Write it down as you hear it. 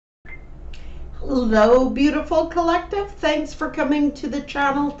Hello, beautiful collective. Thanks for coming to the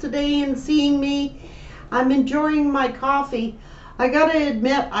channel today and seeing me. I'm enjoying my coffee. I gotta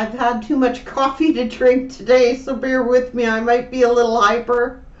admit, I've had too much coffee to drink today, so bear with me. I might be a little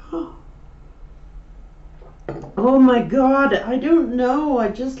hyper. Oh my god, I don't know. I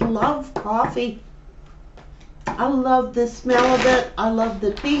just love coffee. I love the smell of it. I love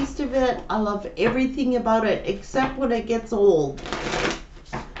the taste of it. I love everything about it, except when it gets old.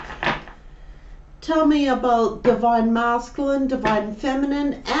 Tell me about divine masculine, divine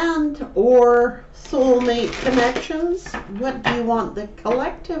feminine, and or soulmate connections. What do you want the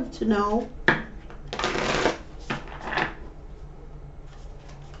collective to know?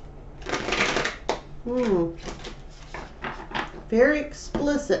 Very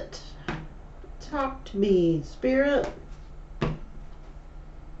explicit. Talk to me, spirit.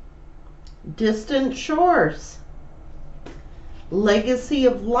 Distant shores. Legacy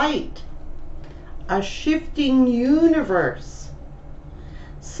of light. A shifting universe.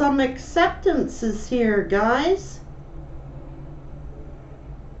 Some acceptance is here, guys.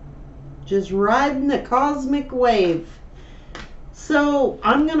 Just riding the cosmic wave. So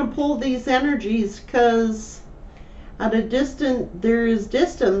I'm going to pull these energies because at a distant, there is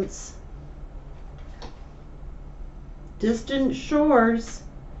distance. Distant shores.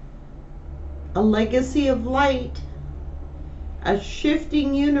 A legacy of light. A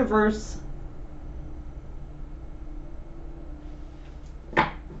shifting universe.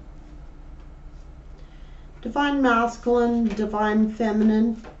 Divine masculine, divine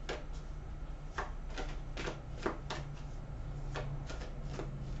feminine.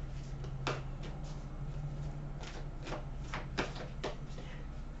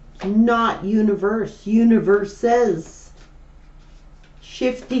 Not universe, universes.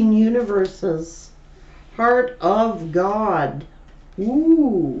 Shifting universes. Heart of God.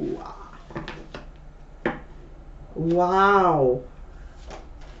 Ooh. Wow.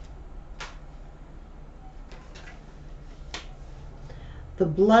 The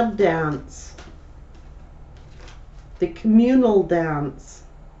blood dance, the communal dance,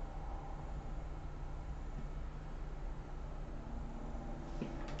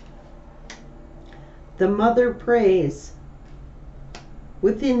 the mother prays,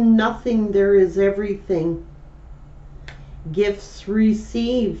 within nothing there is everything, gifts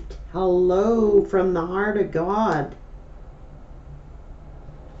received, hello from the heart of God.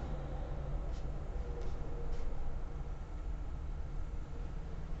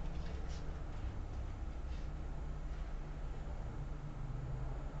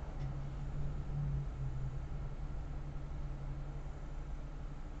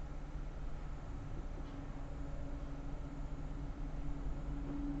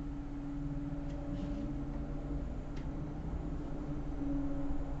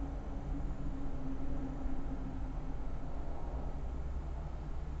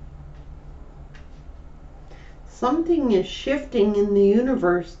 Something is shifting in the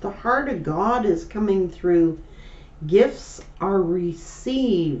universe. The heart of God is coming through. Gifts are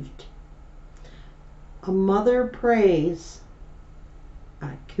received. A mother prays. A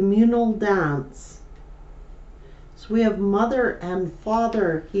communal dance. So we have mother and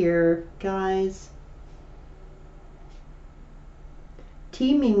father here, guys.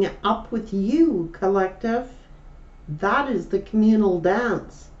 Teaming up with you, collective. That is the communal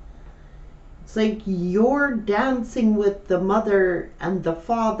dance. It's like you're dancing with the mother and the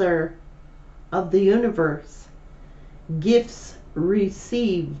father of the universe. Gifts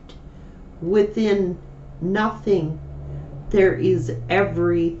received. Within nothing there is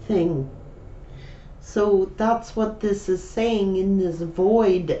everything. So that's what this is saying in this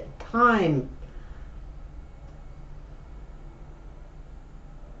void time.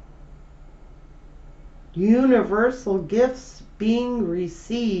 Universal gifts being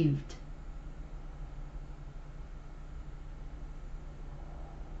received.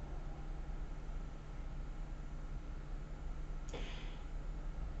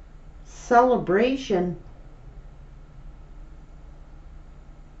 Celebration.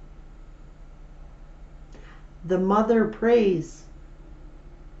 The mother prays.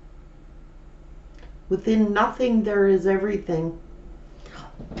 Within nothing there is everything.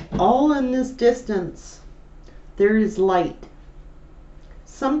 All in this distance there is light.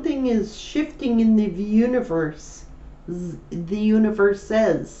 Something is shifting in the universe. The universe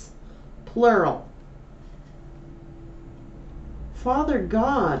says, plural. Father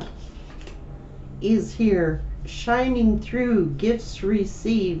God is here, shining through, gifts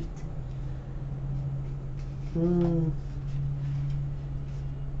received. The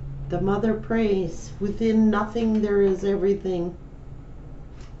mother prays, within nothing there is everything.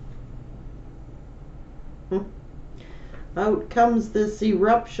 Out comes this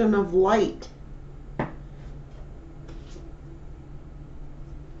eruption of light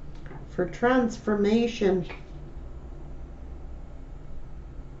for transformation.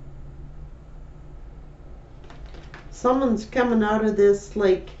 Someone's coming out of this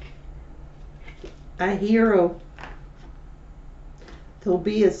like a hero. There'll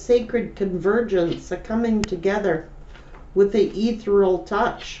be a sacred convergence, a coming together with the ethereal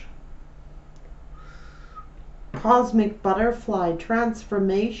touch. Cosmic butterfly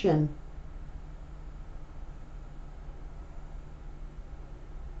transformation.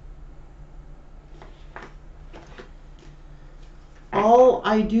 All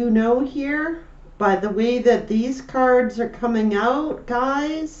I do know here, by the way that these cards are coming out,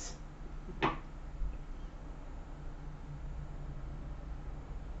 guys,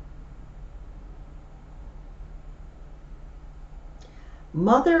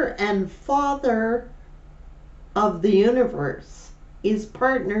 Mother and Father of the universe is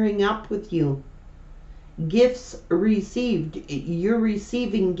partnering up with you. Gifts received. You're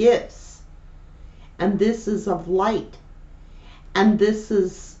receiving gifts. And this is of light. And this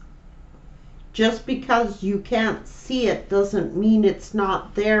is, just because you can't see it doesn't mean it's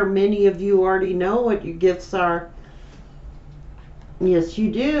not there. Many of you already know what your gifts are. Yes,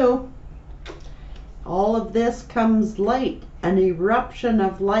 you do. All of this comes light, an eruption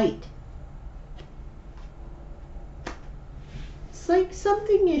of light. It's like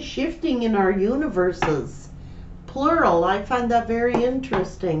something is shifting in our universes. Plural. I find that very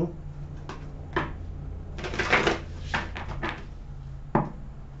interesting.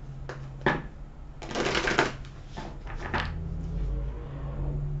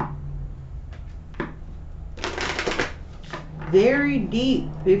 Very deep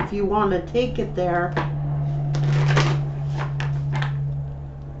if you want to take it there.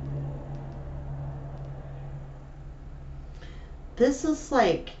 This is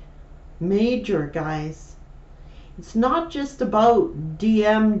like major, guys. It's not just about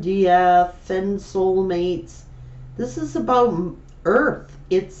DMDF and soulmates. This is about Earth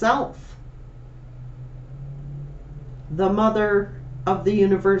itself. The Mother of the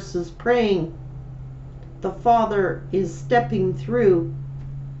universe is praying. The Father is stepping through.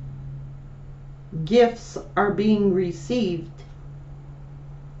 Gifts are being received.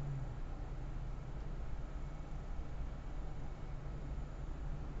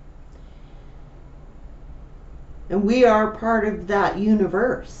 And we are part of that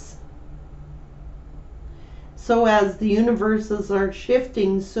universe. So as the universes are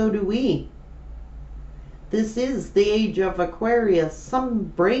shifting, so do we. This is the age of Aquarius. Some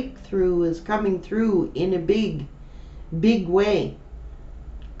breakthrough is coming through in a big, big way.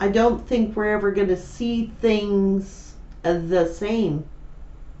 I don't think we're ever going to see things the same.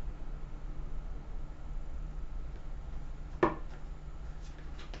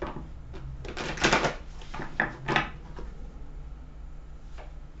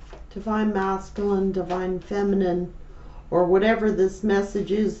 Divine masculine, divine feminine, or whatever this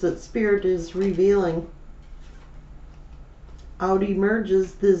message is that Spirit is revealing. Out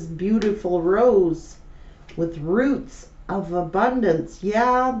emerges this beautiful rose with roots of abundance.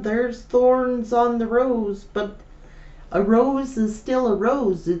 Yeah, there's thorns on the rose, but a rose is still a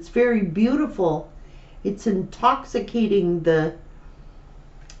rose. It's very beautiful. It's intoxicating. It's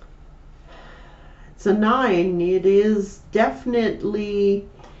a 9. It is definitely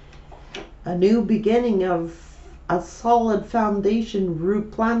a new beginning of a solid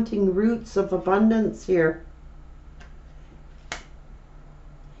foundation, planting roots of abundance here.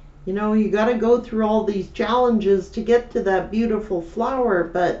 You know, you got to go through all these challenges to get to that beautiful flower,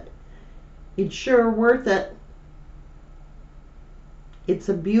 but it's sure worth it. It's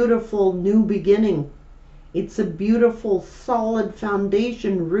a beautiful new beginning. It's a beautiful solid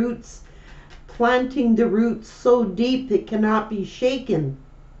foundation, roots, planting the roots so deep it cannot be shaken.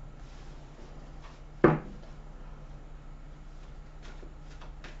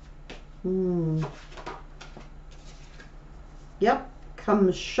 Yep.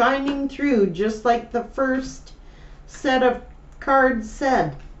 Comes shining through, just like the first set of cards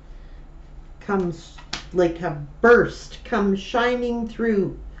said. Comes like a burst, comes shining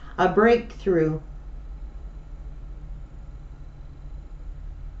through, a breakthrough.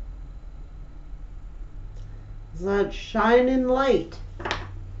 It's that shining light.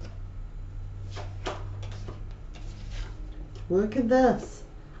 Look at this.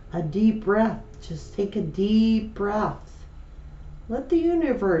 A deep breath. Just take a deep breath. Let the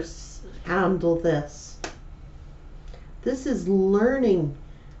universe handle this. This is learning.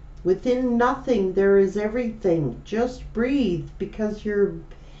 Within nothing there is everything. Just breathe, because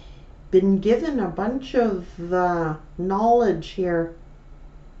been given a bunch of knowledge here.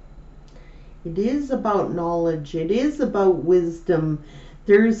 It is about knowledge. It is about wisdom.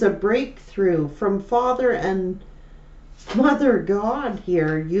 There's a breakthrough from Father and Mother God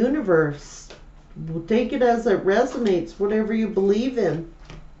here, universe. Take it as it resonates, whatever you believe in.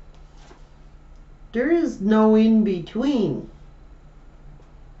 There is no in between.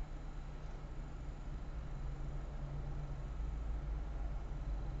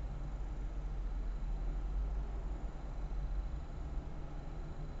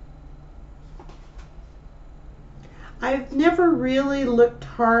 I've never really looked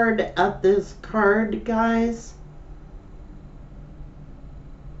hard at this card, guys.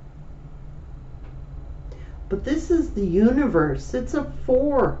 But this is the universe. It's a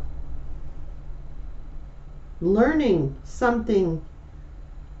 4. Learning something.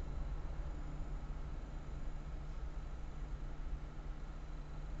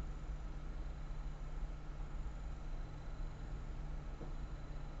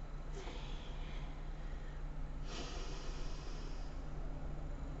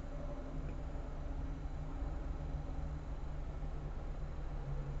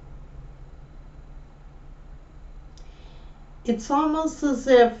 It's almost as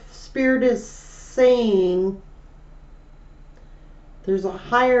if Spirit is saying there's a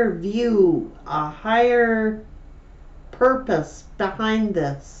higher view, a higher purpose behind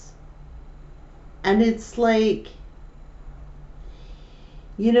this. And it's like,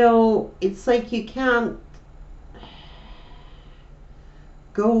 you know, it's like you can't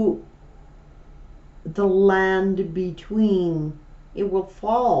go the land between. It will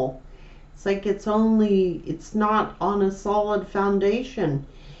fall. It's like it's not on a solid foundation.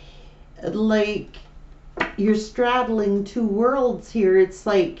 Like you're straddling two worlds here. It's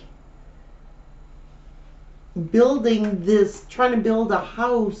like trying to build a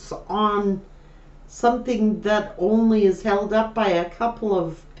house on something that only is held up by a couple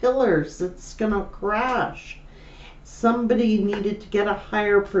of pillars. It's gonna crash. Somebody needed to get a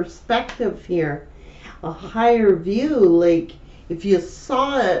higher perspective here, a higher view. Like if you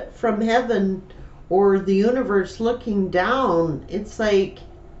saw it from heaven or the universe looking down, it's like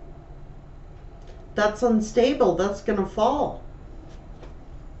that's unstable. That's gonna fall.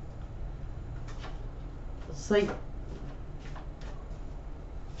 It's like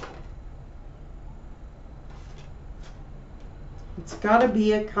it's got to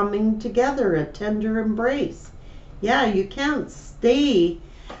be a coming together, a tender embrace. Yeah, you can't stay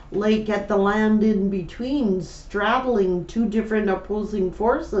like at the land in between, straddling two different opposing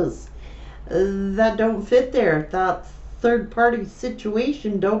forces that don't fit there. That third party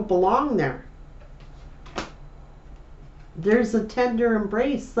situation don't belong there. There's a tender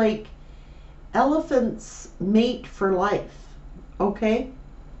embrace. Like elephants mate for life, okay?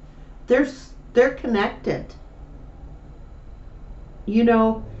 They're connected. You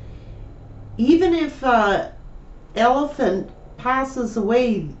know, even if an elephant passes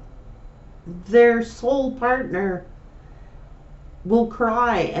away, their soul partner will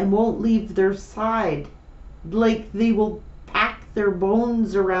cry and won't leave their side. Like they will pack their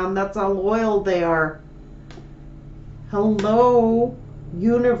bones around. That's how loyal they are. Hello,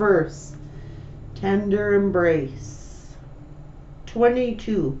 universe. Tender embrace.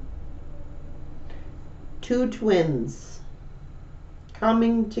 22. Two twins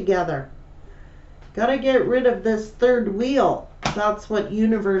coming together. Gotta get rid of this third wheel. That's what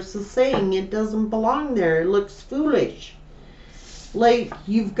universe is saying. It doesn't belong there. It looks foolish. Like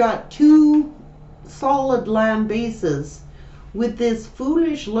you've got two solid land bases with this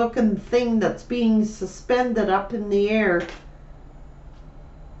foolish looking thing that's being suspended up in the air.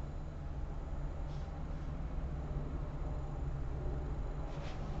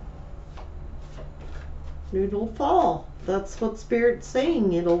 It'll fall. That's what Spirit's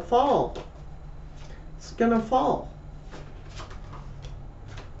saying. It'll fall. It's gonna fall.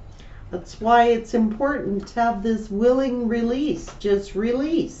 That's why it's important to have this willing release. Just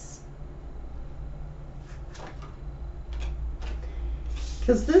release.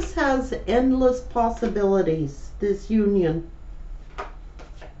 Because this has endless possibilities, this union.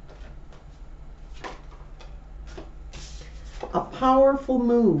 A powerful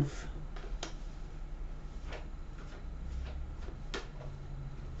move.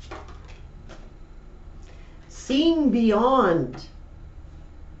 Seeing beyond.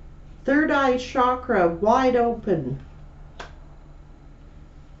 Third eye chakra wide open.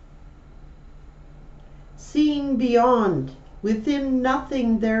 Seeing beyond. Within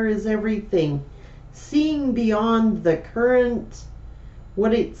nothing there is everything. Seeing beyond the current,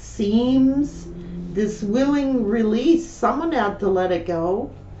 what it seems. This willing release. Someone had to let it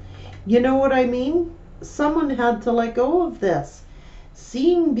go. You know what I mean? Someone had to let go of this.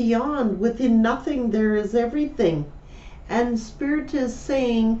 Seeing beyond, within nothing there is everything. And Spirit is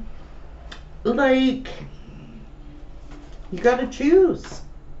saying, like, you gotta choose.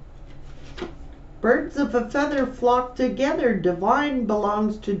 Birds of a feather flock together. Divine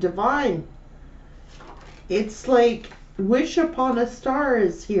belongs to divine. It's like wish upon a star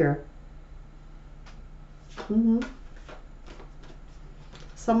is here.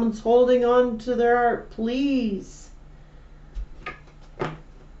 Someone's holding on to their art, please.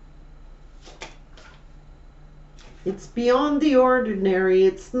 It's beyond the ordinary.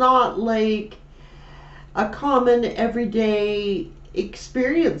 It's not like a common everyday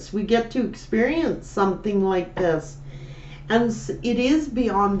experience. We get to experience something like this. And it is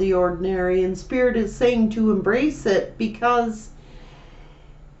beyond the ordinary. And Spirit is saying to embrace it, because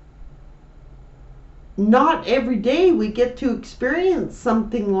not every day we get to experience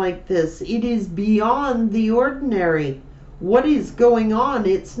something like this. It is beyond the ordinary. What is going on?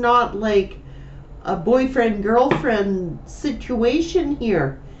 It's not like a boyfriend-girlfriend situation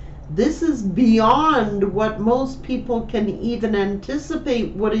here. This is beyond what most people can even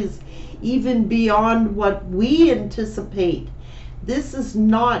anticipate, what is even beyond what we anticipate. This is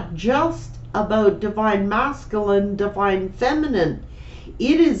not just about divine masculine, divine feminine.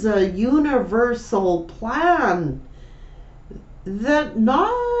 It is a universal plan that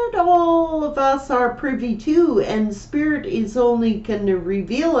not all of us are privy to, and Spirit is only going to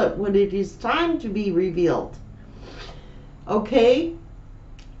reveal it when it is time to be revealed. Okay?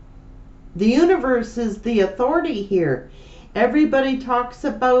 The universe is the authority here. Everybody talks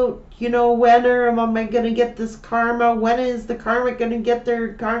about, when am I going to get this karma? When is the karma going to get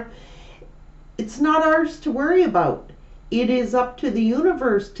their karma? It's not ours to worry about. It is up to the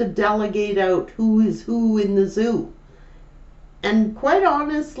universe to delegate out who is who in the zoo. And quite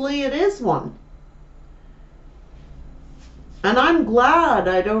honestly, it is one. And I'm glad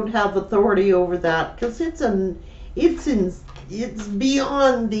I don't have authority over that, because it's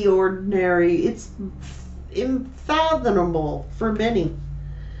beyond the ordinary. It's unfathomable for many.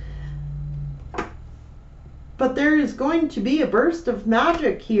 But there is going to be a burst of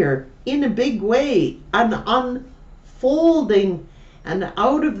magic here in a big way, an unfolding, and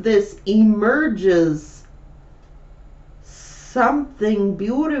out of this emerges something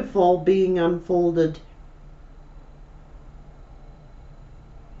beautiful being unfolded.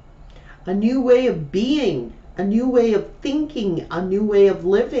 A new way of being, a new way of thinking, a new way of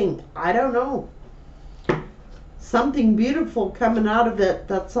living. I don't know. Something beautiful coming out of it.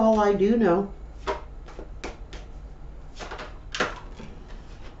 That's all I do know.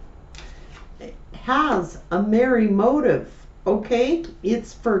 It has a merry motive, okay?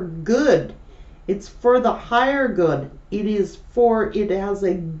 It's for good. It's for the higher good. It has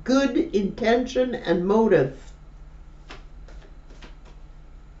a good intention and motive.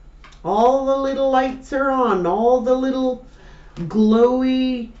 All the little lights are on. All the little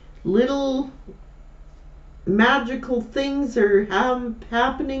glowy, little magical things are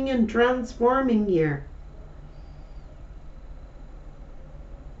happening and transforming here.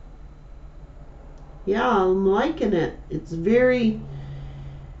 Yeah, I'm liking it. It's very...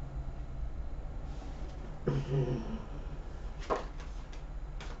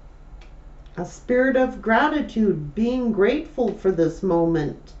 a spirit of gratitude, being grateful for this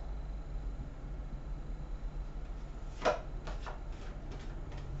moment.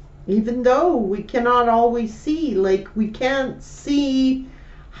 Even though we cannot always see, like we can't see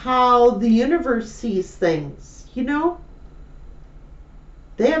how the universe sees things,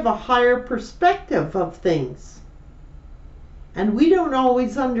 They have a higher perspective of things. And we don't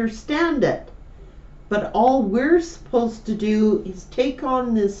always understand it. But all we're supposed to do is take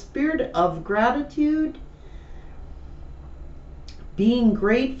on this spirit of gratitude, being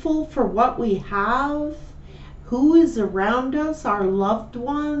grateful for what we have, who is around us, our loved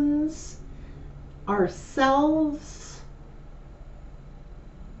ones, ourselves.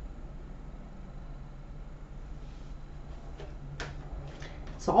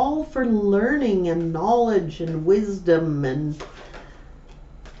 It's all for learning and knowledge and wisdom and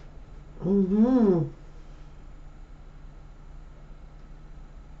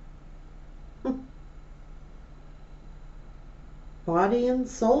body and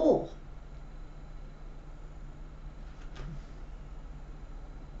soul.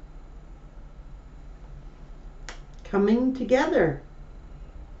 Coming together.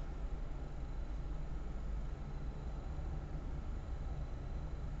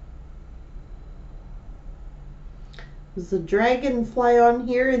 There's a dragonfly on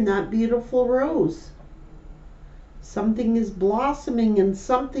here in that beautiful rose. Something is blossoming and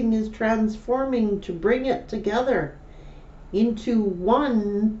something is transforming to bring it together into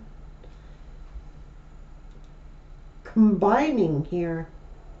one combining here.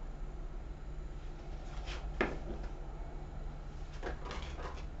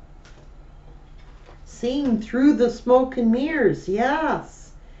 Seeing through the smoke and mirrors, yes.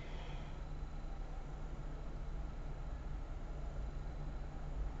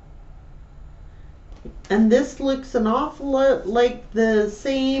 And this looks an awful lot like the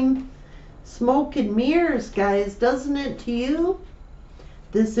same smoke and mirrors, guys, doesn't it to you?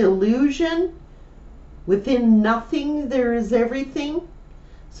 This illusion, within nothing there is everything.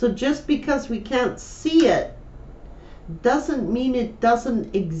 So just because we can't see it doesn't mean it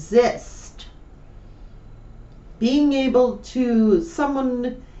doesn't exist. Being able to,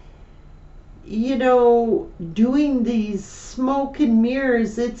 someone, you know, doing these smoke and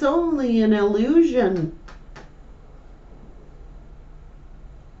mirrors, it's only an illusion.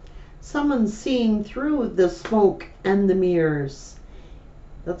 Someone's seeing through the smoke and the mirrors.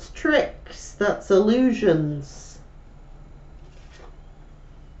 That's tricks, that's illusions.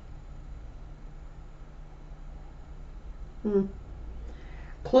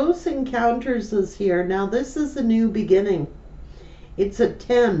 Close Encounters is here. Now this is a new beginning. It's a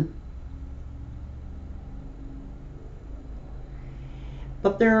 10.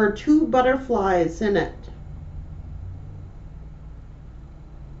 But there are 2 butterflies in it.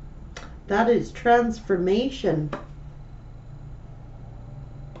 That is transformation.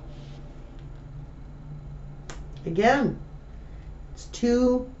 Again, it's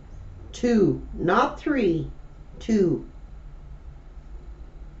 2, 2, not 3, 2.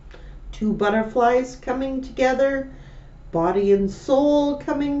 2 butterflies coming together, body and soul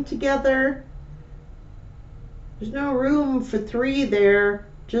coming together. There's no room for 3 there,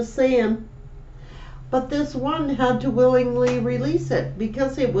 just saying. But this one had to willingly release it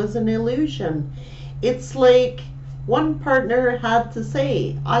because it was an illusion. It's like one partner had to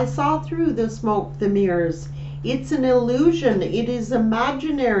say, I saw through the smoke, the mirrors. It's an illusion. It is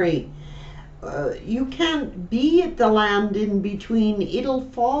imaginary. You can't be at the land in between. It'll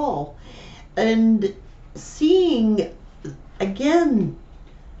fall. And seeing, again,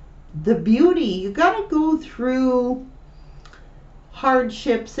 the beauty. You got to go through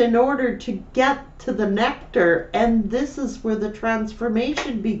hardships in order to get to the nectar. And this is where the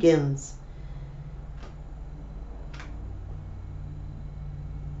transformation begins.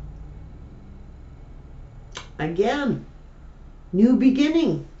 Again, new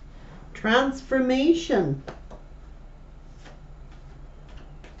beginning, transformation.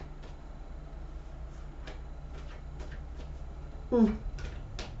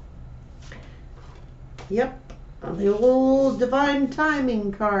 Yep, the old divine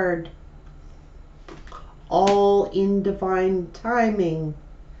timing card. All in divine timing.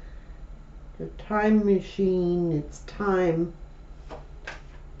 The time machine, it's time.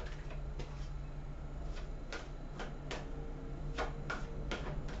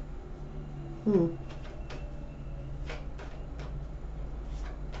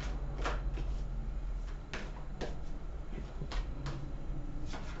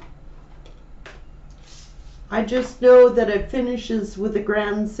 I just know that it finishes with a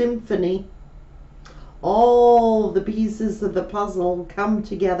grand symphony. All the pieces of the puzzle come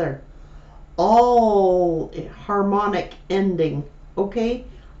together. All harmonic ending. Okay?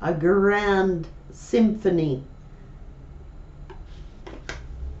 A grand symphony.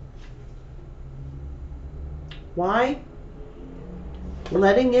 Why?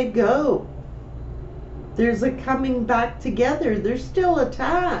 Letting it go. There's a coming back together. They're still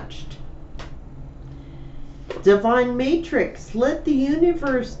attached. Divine Matrix. Let the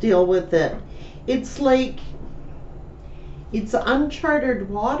universe deal with it. It's like, it's uncharted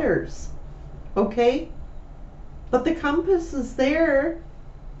waters. Okay? But the compass is there.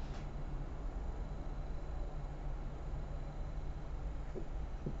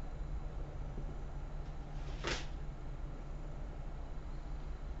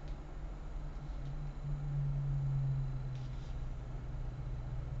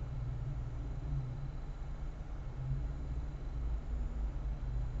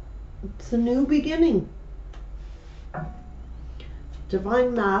 It's a new beginning.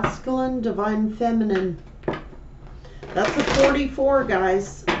 Divine Masculine, Divine Feminine. That's a 44,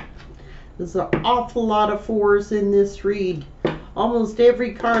 guys. There's an awful lot of 4s in this read. Almost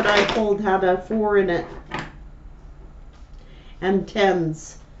every card I pulled had a 4 in it. And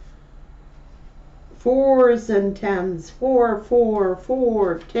 10s. 4s and 10s. 4, 4,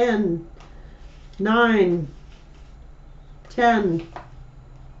 4, 10, 9, 10.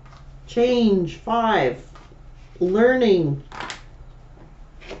 Change, 5. learning.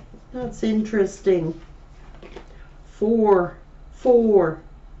 That's interesting. 4, 4,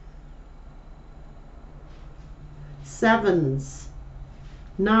 7s,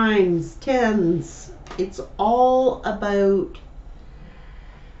 9s, 10s. It's all about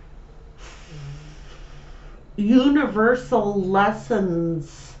universal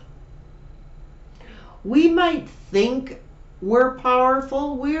lessons. We might think we're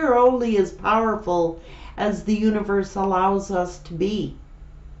powerful. We're only as powerful as the universe allows us to be.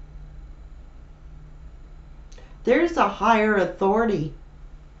 There's a higher authority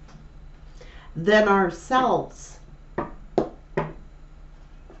than ourselves.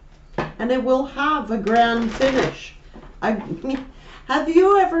 And it will have a grand finish. Have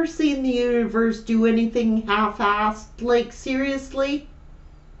you ever seen the universe do anything half-assed? Like, seriously?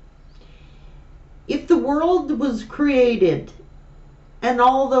 If the world was created, and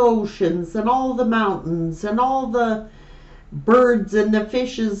all the oceans, and all the mountains, and all the birds, and the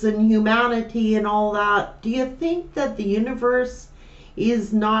fishes, and humanity, and all that, do you think that the universe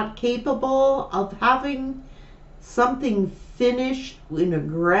is not capable of having something finished in a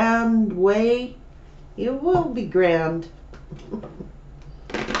grand way? It will be grand.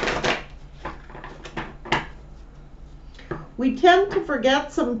 We tend to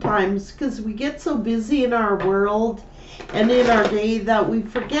forget sometimes because we get so busy in our world and in our day that we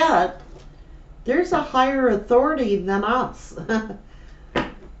forget there's a higher authority than us.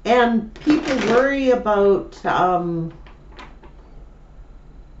 And people worry about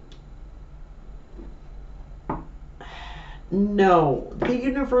no, the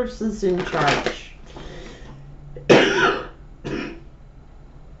universe is in charge.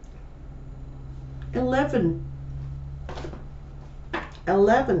 11.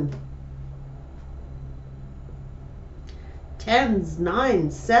 11. 10s,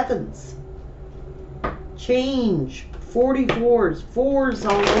 9s, 7s. Change. 44s. 4s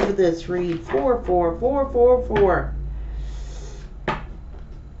all over this read. 4, 4, 4, 4, 4.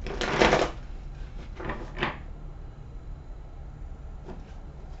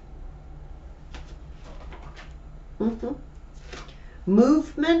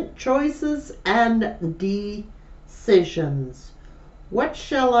 Movement, choices, and decisions. What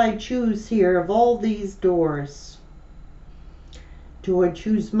shall I choose here of all these doors? Do I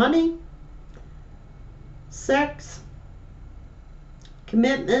choose money, sex,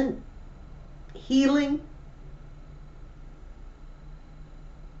 commitment, healing?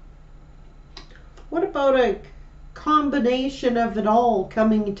 What about a combination of it all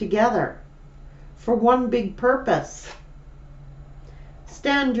coming together for one big purpose?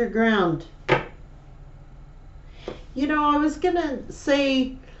 Stand your ground. You know, I was gonna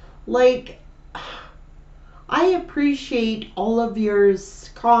say, like, I appreciate all of your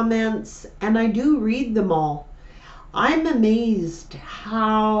comments, and I do read them all. I'm amazed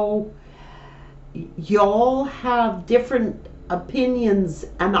how y'all have different opinions,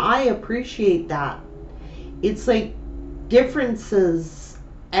 and I appreciate that. It's like differences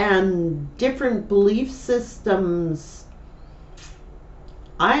and different belief systems.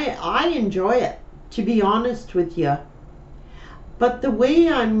 I enjoy it, to be honest with you. But the way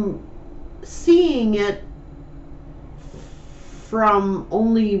I'm seeing it from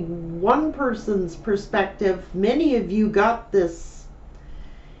only one person's perspective, many of you got this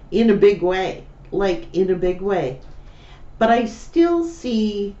in a big way, like in a big way. But I still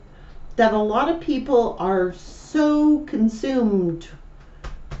see that a lot of people are so consumed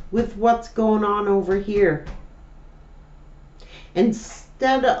with what's going on over here,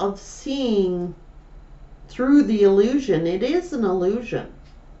 instead of seeing through the illusion. It is an illusion.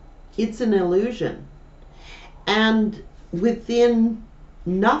 It's an illusion. And within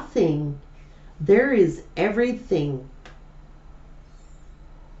nothing, there is everything.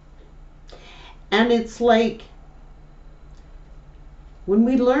 And it's like, when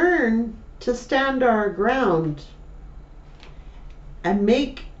we learn to stand our ground and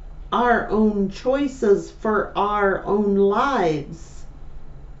make our own choices for our own lives,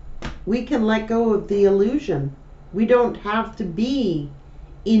 we can let go of the illusion. We don't have to be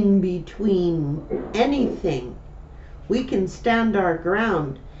in between anything. We can stand our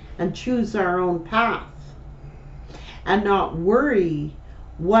ground and choose our own path and not worry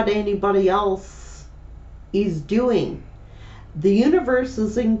what anybody else is doing. The universe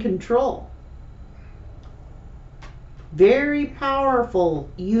is in control. Very powerful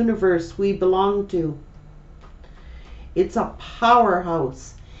universe we belong to. It's a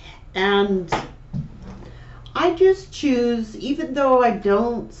powerhouse. And I just choose, even though I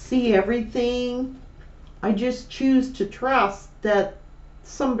don't see everything, I just choose to trust that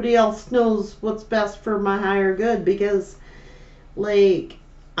somebody else knows what's best for my higher good, because like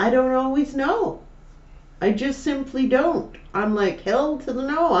I don't always know. I just simply don't. I'm like, hell to the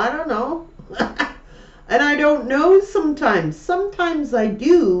no, I don't know. And I don't know sometimes. Sometimes I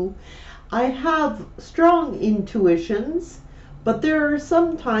do. I have strong intuitions, but there are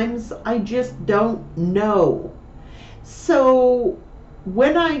sometimes I just don't know. So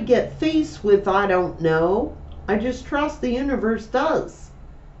when I get faced with I don't know, I just trust the universe does.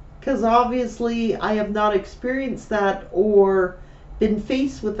 Because obviously I have not experienced that or been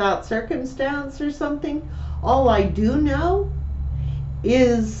faced with that circumstance or something. All I do know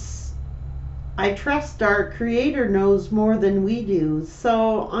is I trust our Creator knows more than we do.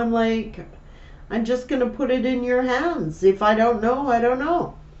 So I'm like, I'm just going to put it in your hands. If I don't know, I don't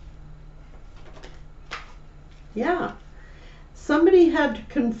know. Yeah. Somebody had to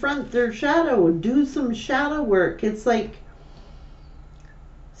confront their shadow and do some shadow work. It's like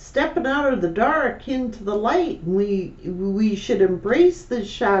stepping out of the dark into the light. We should embrace the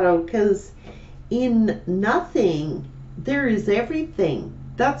shadow, because in nothing there is everything.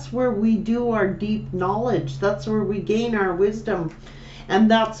 That's where we do our deep knowledge. That's where we gain our wisdom. And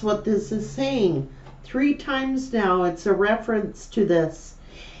that's what this is saying. 3 times now it's a reference to this.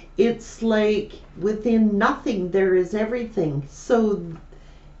 It's like within nothing there is everything. So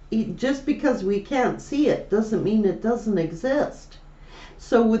just because we can't see it doesn't mean it doesn't exist.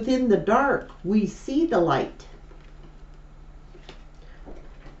 So within the dark we see the light.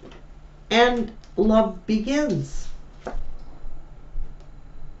 And love begins.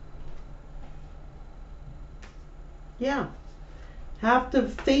 Yeah. Have to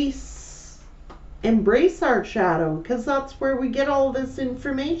embrace our shadow, because that's where we get all this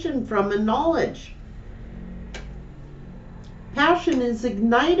information from and knowledge. Passion is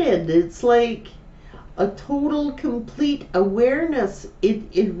ignited. It's like a total, complete awareness.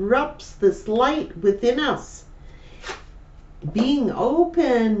 It erupts this light within us. Being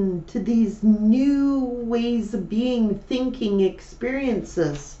open to these new ways of being, thinking,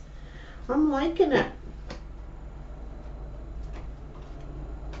 experiences. I'm liking it.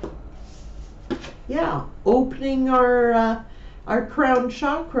 Yeah, opening our crown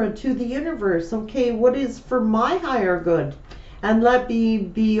chakra to the universe. Okay, what is for my higher good? And let me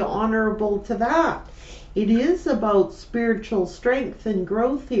be honorable to that. It is about spiritual strength and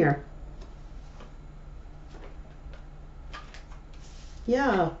growth here.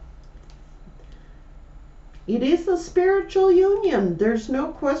 Yeah. It is a spiritual union. There's no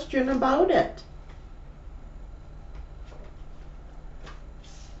question about it.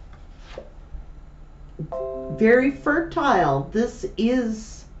 Very fertile. This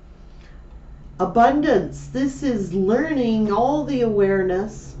is abundance. This is learning all the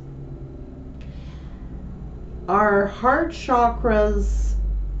awareness. Our heart chakras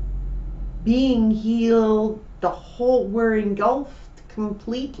being healed, we're engulfed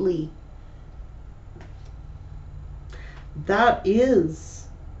completely. That is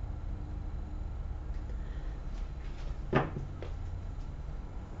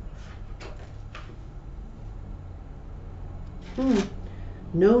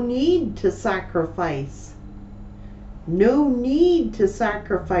no need to sacrifice. No need to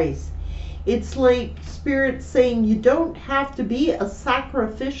sacrifice. It's like Spirit saying you don't have to be a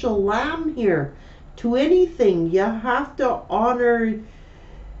sacrificial lamb here to anything. You have to honor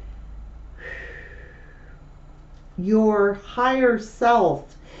your higher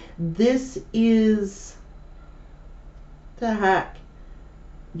self. This is the heck.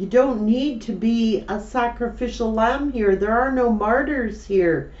 You don't need to be a sacrificial lamb here. There are no martyrs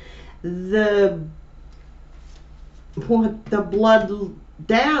here. The blood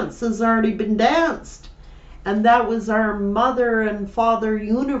dance has already been danced. And that was our mother and father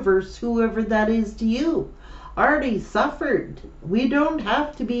universe, whoever that is to you, already suffered. We don't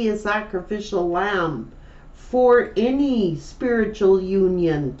have to be a sacrificial lamb for any spiritual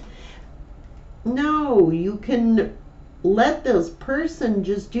union. No, you can let this person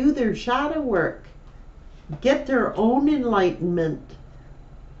just do their shadow work, get their own enlightenment.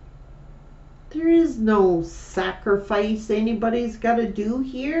 There is no sacrifice anybody's got to do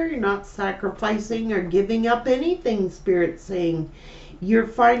here. You're not sacrificing or giving up anything, Spirit's saying. You're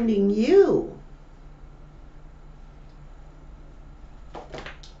finding you.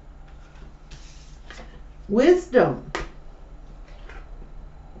 Wisdom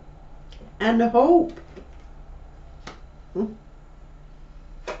and hope.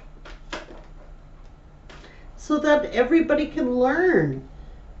 So that everybody can learn.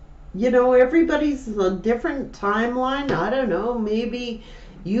 You know, everybody's a different timeline. I don't know, maybe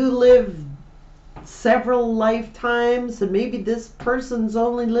you live several lifetimes, and maybe this person's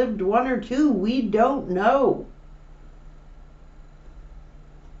only lived one or two. We don't know.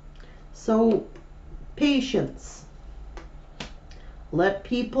 So, patience. Let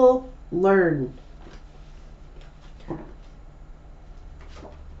people learn.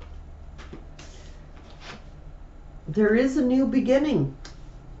 There is a new beginning.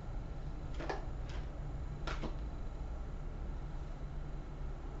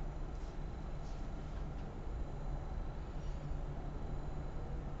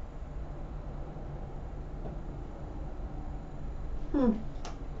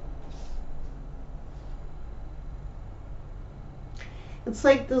 It's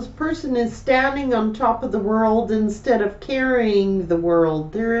like this person is standing on top of the world instead of carrying the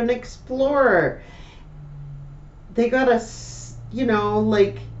world. They're an explorer. They gotta,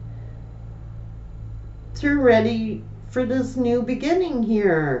 like, they're ready for this new beginning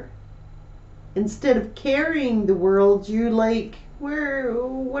here. Instead of carrying the world, you're like,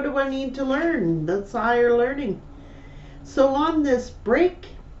 what do I need to learn? That's higher learning. So on this break,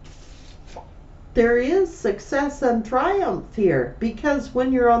 there is success and triumph here, because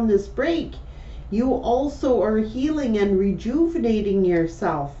when you're on this break, you also are healing and rejuvenating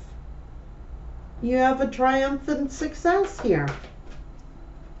yourself. You have a triumphant success here.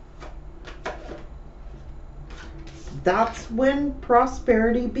 That's when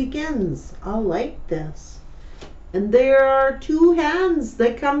prosperity begins. I like this. And there are two hands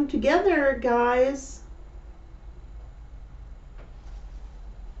that come together, guys.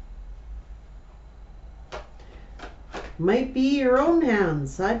 Might be your own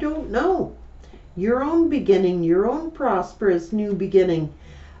hands. I don't know. Your own beginning, your own prosperous new beginning.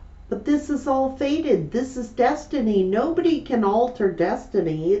 But this is all fated. This is destiny. Nobody can alter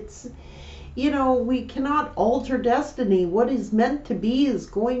destiny. It's, we cannot alter destiny. What is meant to be is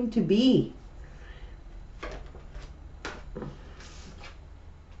going to be.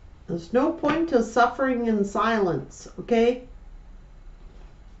 There's no point to suffering in silence, okay?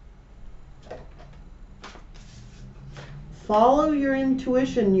 Follow your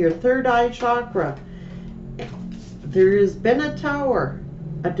intuition, your third eye chakra. There has been a tower,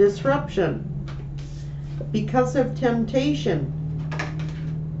 a disruption, because of temptation.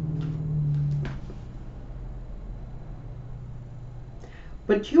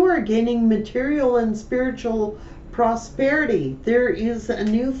 But you are gaining material and spiritual prosperity. There is a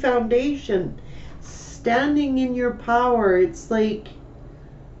new foundation. Standing in your power, it's like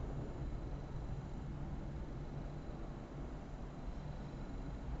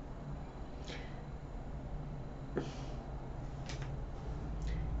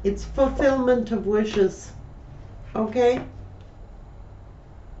it's fulfillment of wishes. Okay?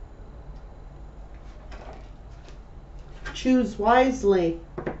 Choose wisely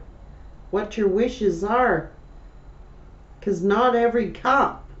what your wishes are. Because not every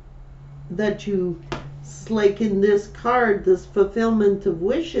cup that you, like in this card, this fulfillment of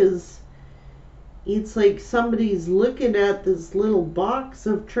wishes, it's like somebody's looking at this little box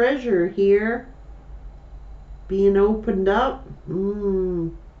of treasure here being opened up.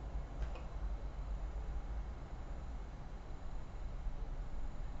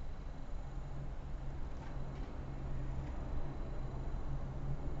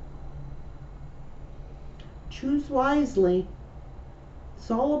 Choose wisely.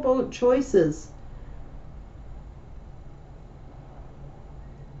 It's all about choices.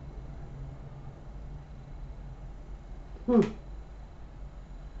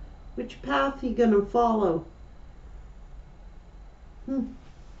 Which path are you going to follow?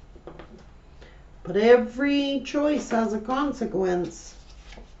 But every choice has a consequence.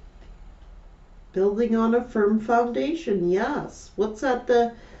 Building on a firm foundation, yes. What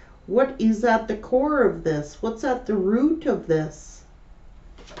is at the core of this? What's at the root of this?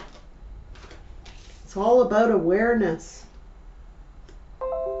 It's all about awareness.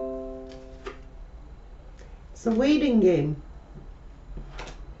 It's a waiting game.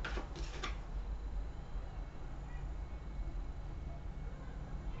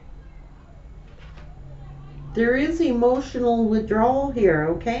 There is emotional withdrawal here,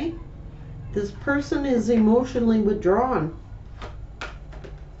 okay? This person is emotionally withdrawn.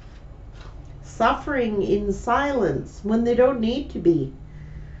 Suffering in silence when they don't need to be.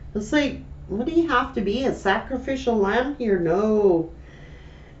 It's like, what do you have to be? A sacrificial lamb here? No.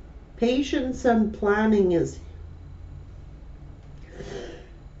 Patience and planning is...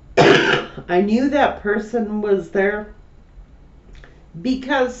 I knew that person was there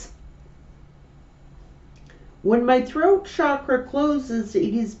because when my throat chakra closes,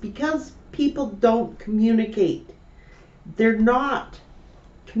 it is because people don't communicate. They're not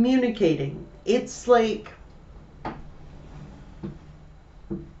communicating. it's like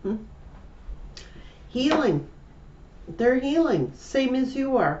healing. They're healing, same as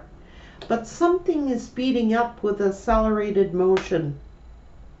you are. But something is speeding up with accelerated motion.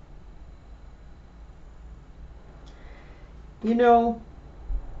 You know,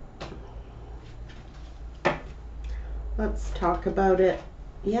 let's talk about it.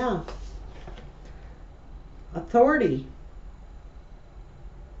 Yeah. Authority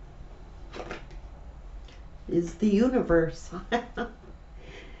is the universe.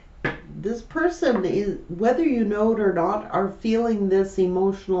 This person is, whether you know it or not, are feeling this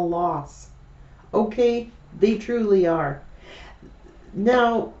emotional loss. Okay, they truly are.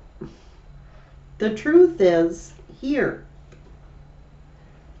 Now, the truth is here.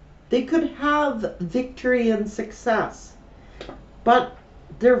 They could have victory and success, but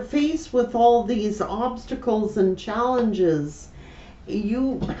they're faced with all these obstacles and challenges.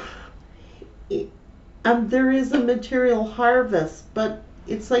 There is a material harvest, but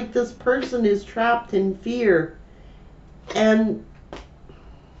it's like this person is trapped in fear, and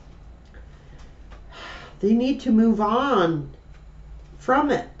they need to move on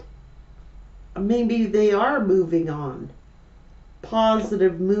from it. Maybe they are moving on.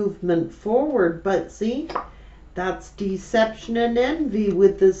 Positive movement forward, but see, that's deception and envy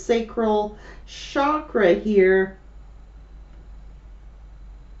with the sacral chakra here.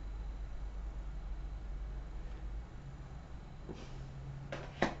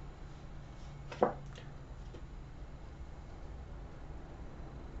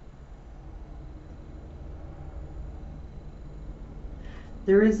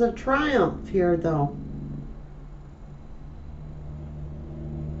 There is a triumph here, though.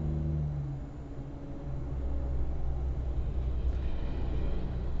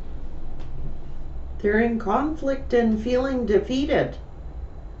 They're in conflict and feeling defeated.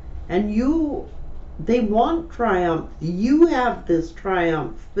 And they want triumph. You have this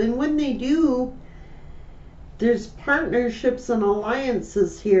triumph. And when they do, there's partnerships and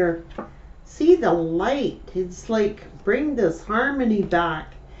alliances here. See the light. It's like, bring this harmony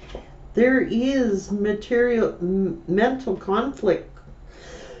back. There is mental conflict.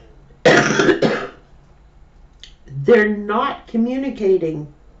 They're not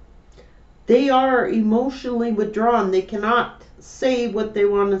communicating. They are emotionally withdrawn. They cannot say what they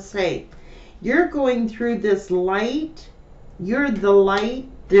want to say. You're going through this light. You're the light.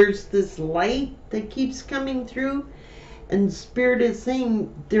 There's this light that keeps coming through. And Spirit is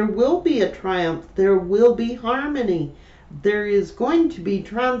saying there will be a triumph. There will be harmony. There is going to be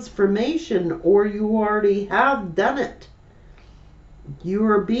transformation, or you already have done it. You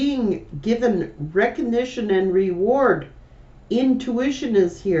are being given recognition and reward. Intuition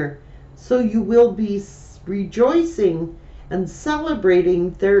is here. So you will be rejoicing and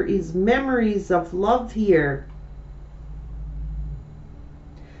celebrating. There is memories of love here.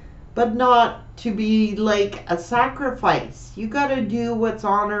 But not to be like a sacrifice. You got to do what's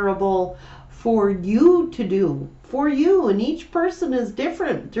honorable for you to do. For you. And each person is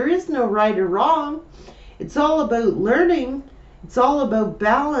different. There is no right or wrong. It's all about learning. It's all about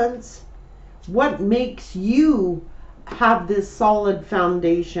balance. What makes you have this solid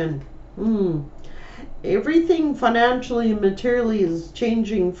foundation? Everything financially and materially is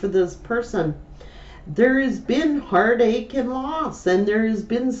changing for this person. There has been heartache and loss, and there has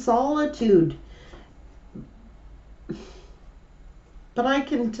been solitude. But I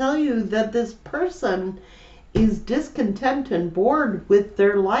can tell you that this person is discontent and bored with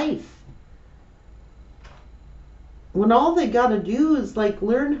their life. When all they got to do is like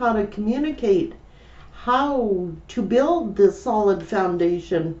learn how to communicate, how to build this solid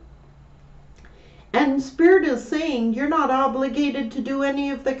foundation. And Spirit is saying you're not obligated to do any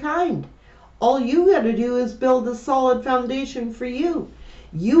of the kind. All you got to do is build a solid foundation for you.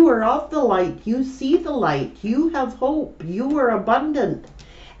 You are of the light. You see the light. You have hope. You are abundant.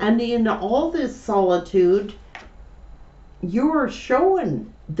 And in all this solitude, you are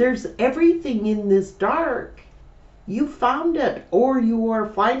showing there's everything in this dark. You found it, or you are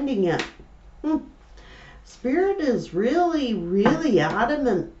finding it. Spirit is really, really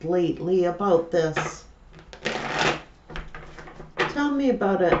adamant lately about this. Tell me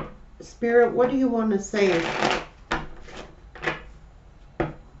about it. Spirit, what do you want to say?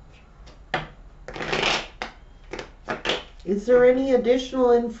 Is there any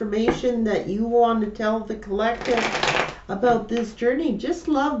additional information that you want to tell the collective about this journey? Just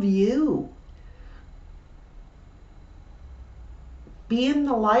love you. Be in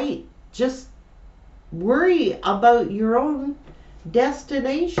the light. Just worry about your own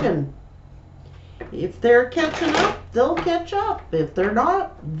destination. If they're catching up, they'll catch up. If they're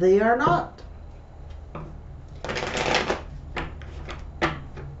not, they are not.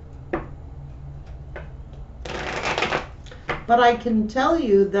 But I can tell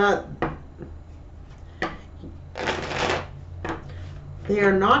you that they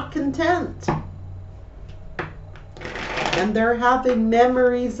are not content. And they're having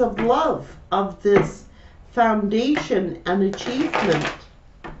memories of love, of this foundation and achievement.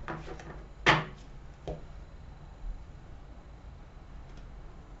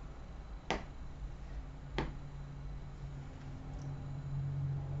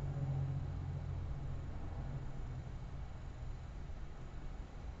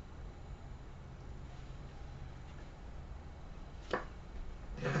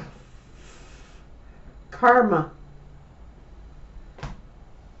 Karma.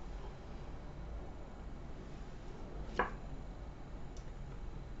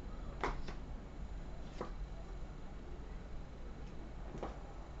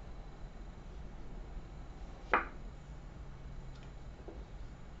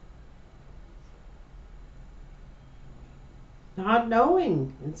 Not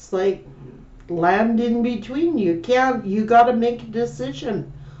knowing. It's like land in between. You got to make a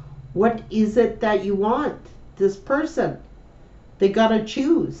decision. What is it that you want? This person. They got to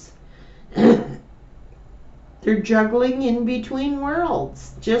choose. They're juggling in between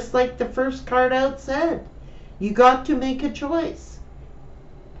worlds. Just like the first card out said. You got to make a choice.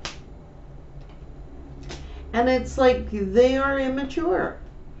 And it's like they are immature.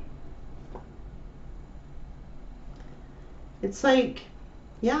 It's like,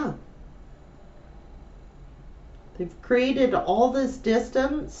 yeah. They've created all this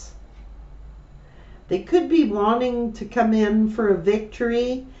distance. They could be wanting to come in for a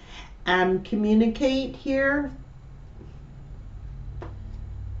victory and communicate here.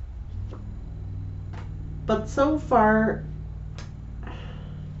 But so far,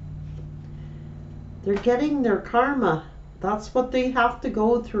 they're getting their karma. That's what they have to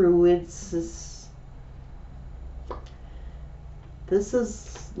go through. This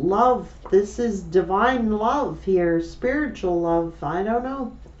is love. This is divine love here. Spiritual love. I don't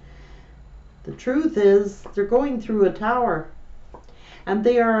know. The truth is, they're going through a tower. And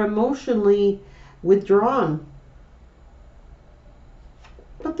they are emotionally withdrawn.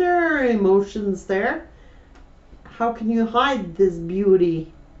 But there are emotions there. How can you hide this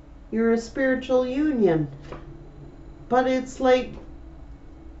beauty? You're a spiritual union. But it's like,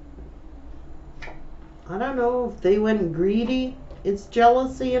 I don't know if they went greedy. It's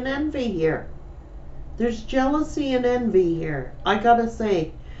jealousy and envy here. There's jealousy and envy here. I gotta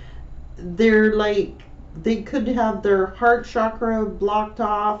say, they're like, they could have their heart chakra blocked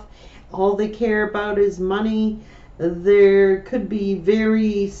off. All they care about is money. There could be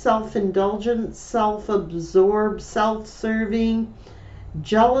very self-indulgent, self-absorbed, self-serving,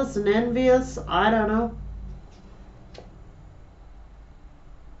 jealous and envious. I don't know.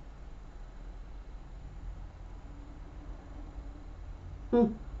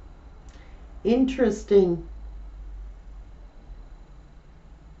 Interesting.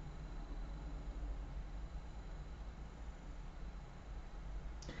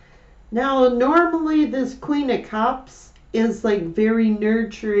 Now, normally this Queen of Cups is like very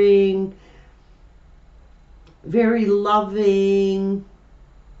nurturing, very loving,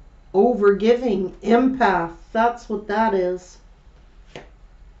 overgiving, empath. That's what that is.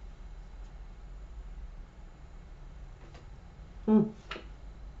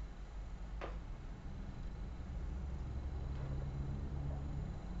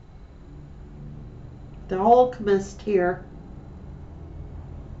 The alchemist here.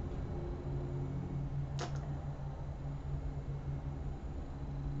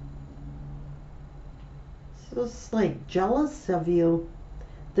 So it's like jealous of you.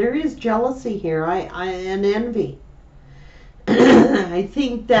 There is jealousy here. And envy. I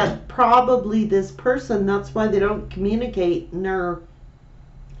think that probably this person, that's why they don't communicate, and their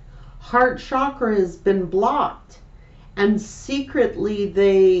heart chakra has been blocked. And secretly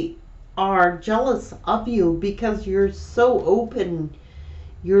they are jealous of you because you're so open,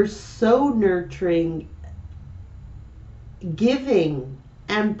 you're so nurturing, giving,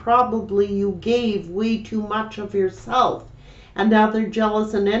 and probably you gave way too much of yourself. And now they're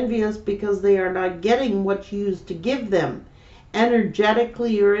jealous and envious because they are not getting what you used to give them,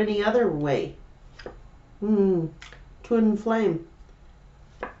 energetically or any other way. Twin flame.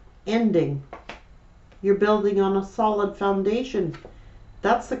 Ending. You're building on a solid foundation.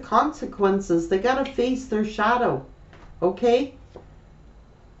 That's the consequences. They got to face their shadow. Okay?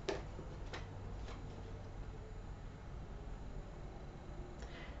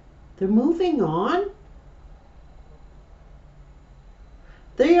 They're moving on.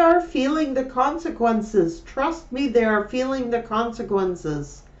 They are feeling the consequences. Trust me, they are feeling the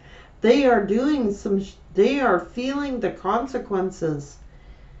consequences. They are doing some They are feeling the consequences.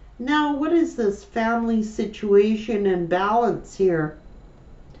 Now, what is this family situation and balance here?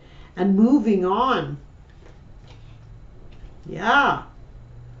 And moving on. Yeah.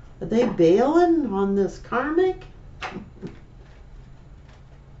 Are they bailing on this karmic?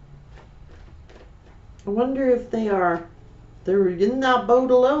 I wonder if they are. They're in that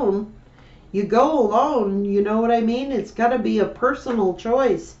boat alone. You go alone, you know what I mean? It's got to be a personal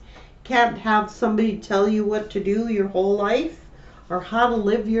choice. Can't have somebody tell you what to do your whole life or how to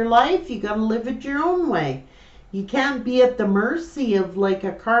live your life. You got to live it your own way. You can't be at the mercy of like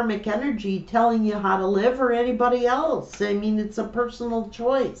a karmic energy telling you how to live or anybody else. I mean, it's a personal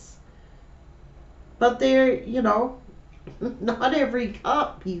choice. But they're, not every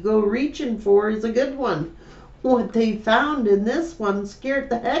cup you go reaching for is a good one. What they found in this one scared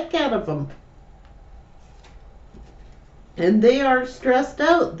the heck out of them. And they are stressed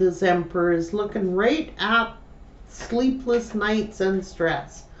out. This Emperor is looking right at sleepless nights and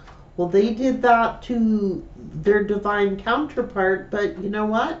stress. Well, they did that to their divine counterpart, but you know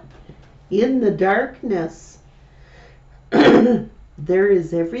what? In the darkness, there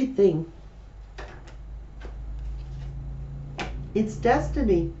is everything. It's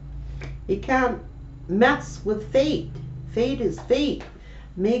destiny. You can't mess with fate. Fate is fate.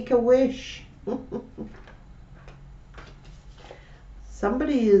 Make a wish.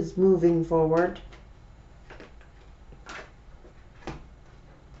 Somebody is moving forward.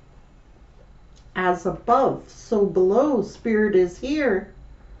 As above, so below. Spirit is here.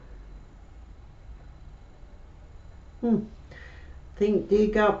 Think they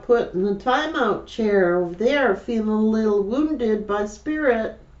got put in the timeout chair over there, feeling a little wounded by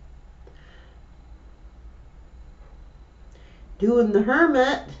Spirit. Doing the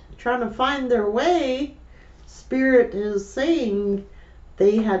hermit, trying to find their way. Spirit is saying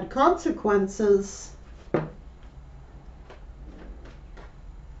they had consequences.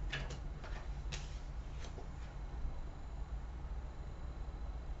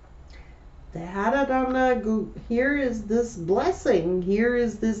 They had it on a, here is this blessing, here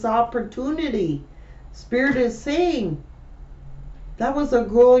is this opportunity. Spirit is saying that was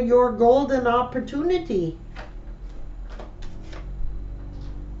your golden opportunity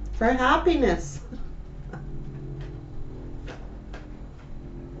for happiness.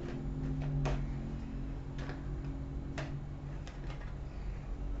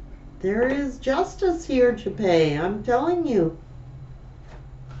 There is justice here to pay, I'm telling you.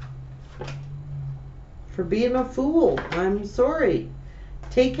 For being a fool, I'm sorry.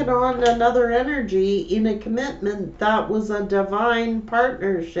 Taking on another energy in a commitment that was a divine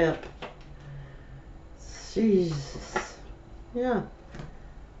partnership. Jesus. Yeah.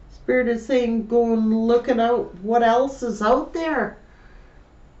 Spirit is saying go and looking out what else is out there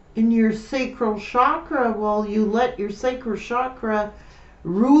in your sacral chakra while you let your sacral chakra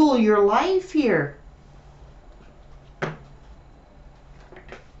rule your life here.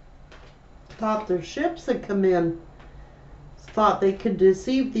 Thought their ships had come in. Thought they could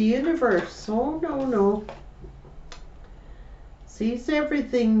deceive the universe. Oh, no. Sees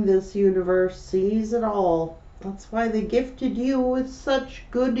everything, this universe. Sees it all. That's why they gifted you with such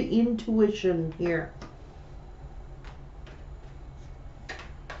good intuition here.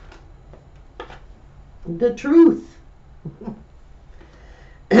 The truth.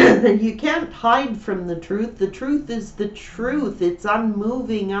 You can't hide from the truth. The truth is the truth. It's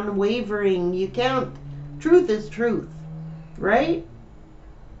unmoving, unwavering. You can't. Truth is truth, right?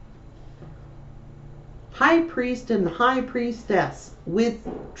 High priest and high priestess with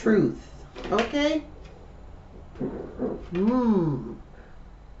truth. Okay? The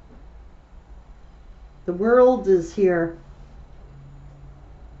world is here.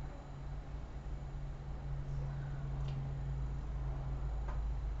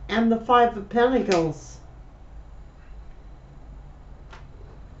 And the Five of Pentacles.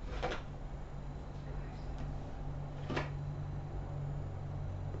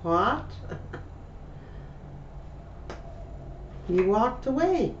 What? You walked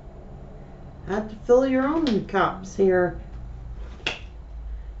away. Had to fill your own cups here.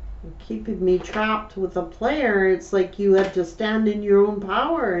 You're keeping me trapped with a player. It's like you had to stand in your own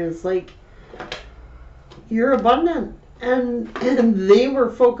power. It's like you're abundant. And they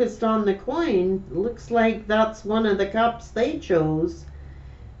were focused on the coin. Looks like that's one of the cups they chose.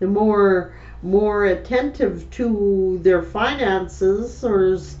 The more attentive to their finances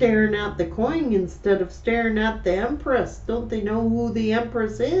or staring at the coin instead of staring at the Empress. Don't they know who the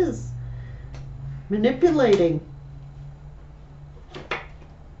Empress is? Manipulating.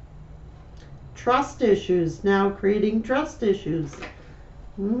 Trust issues. Now creating trust issues.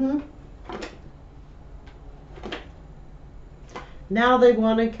 Now they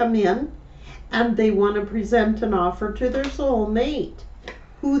want to come in and they want to present an offer to their soulmate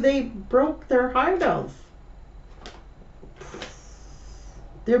who they broke their heart of.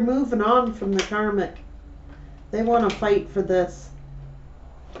 They're moving on from the karmic. They want to fight for this.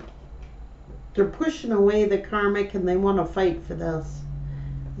 They're pushing away the karmic and they want to fight for this.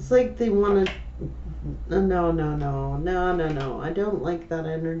 It's like they want to... No. I don't like that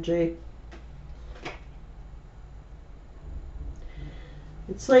energy.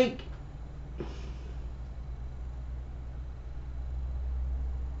 It's like...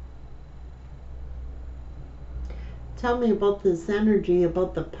 Tell me about this energy,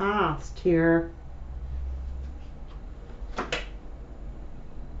 about the past here.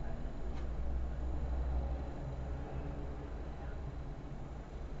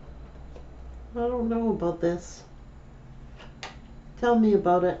 I don't know about this. Tell me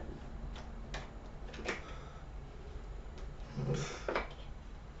about it.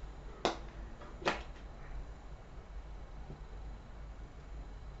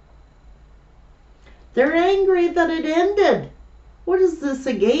 They're angry that it ended. What is this,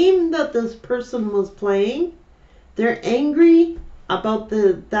 a game that this person was playing? They're angry about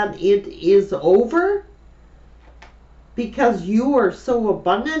that it is over because you are so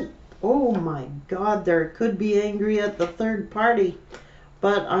abundant. Oh my God, there could be angry at the third party.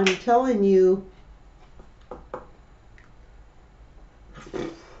 But I'm telling you,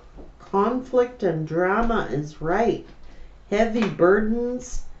 conflict and drama is right. Heavy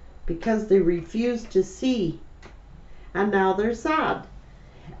burdens because they refuse to see. And now they're sad.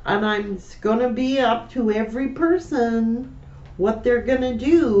 And I'm going to be up to every person what they're going to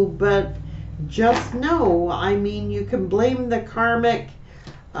do. But just know, I mean, you can blame the karmic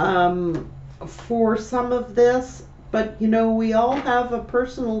for some of this, but you know, we all have a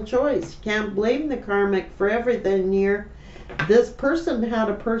personal choice. You can't blame the karmic for everything here. This person had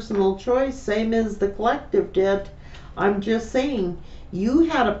a personal choice, same as the collective did. I'm just saying, you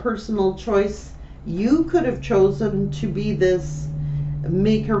had a personal choice. You could have chosen to be this,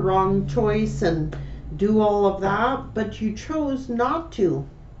 make a wrong choice and do all of that, but you chose not to.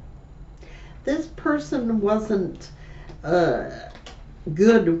 This person wasn't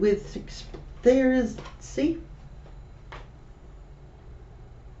good with, there is, see?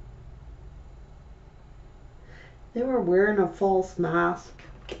 They were wearing a false mask.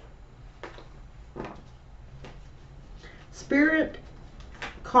 Spirit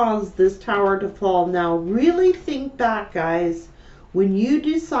caused this tower to fall. Now really think back, guys, when you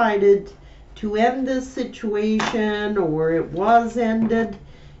decided to end this situation, or it was ended,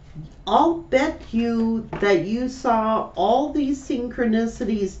 I'll bet you that you saw all these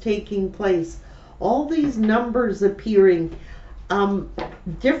synchronicities taking place, all these numbers appearing,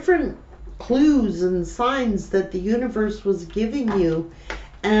 different clues and signs that the universe was giving you.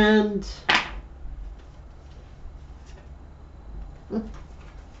 And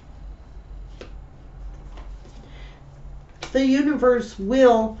the universe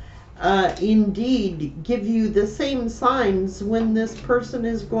will indeed give you the same signs when this person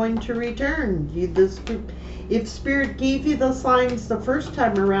is going to return. If Spirit gave you the signs the first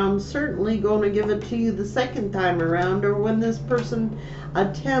time around, certainly going to give it to you the second time around, or when this person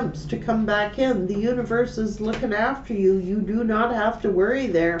attempts to come back in. The universe is looking after you. You do not have to worry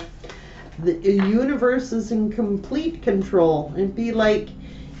there. The universe is in complete control. It'd be like,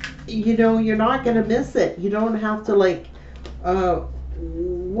 you know, you're not going to miss it. You don't have to like,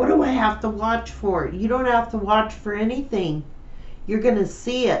 what do I have to watch for? You don't have to watch for anything. You're going to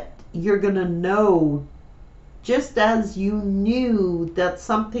see it. You're going to know. Just as you knew that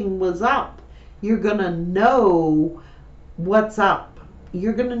something was up, you're going to know what's up.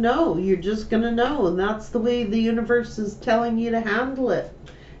 You're going to know. You're just going to know. And that's the way the universe is telling you to handle it.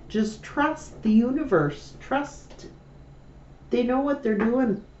 Just trust the universe. Trust. They know what they're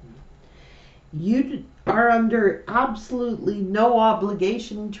doing. You are under absolutely no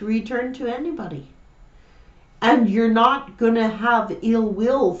obligation to return to anybody. And you're not going to have ill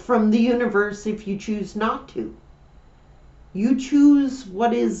will from the universe if you choose not to. You choose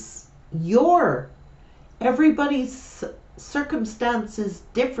what is your. Everybody's circumstance is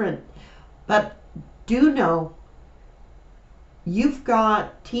different. But do know, you've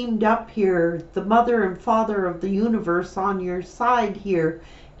got teamed up here, the mother and father of the universe on your side here,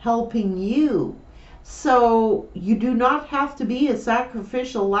 helping you. So you do not have to be a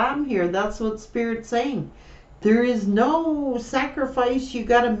sacrificial lamb here. That's what Spirit's saying. There is no sacrifice you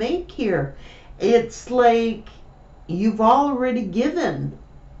got to make here. It's like you've already given.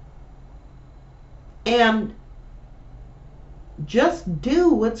 And just do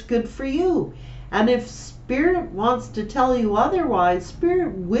what's good for you. And if Spirit wants to tell you otherwise,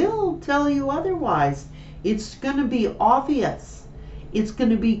 Spirit will tell you otherwise. It's going to be obvious. It's going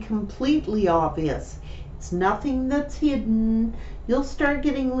to be completely obvious. It's nothing that's hidden. You'll start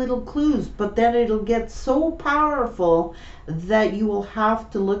getting little clues, but then it'll get so powerful that you will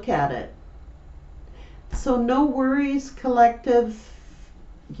have to look at it. So no worries, collective.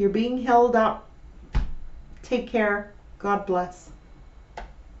 You're being held up. Take care. God bless.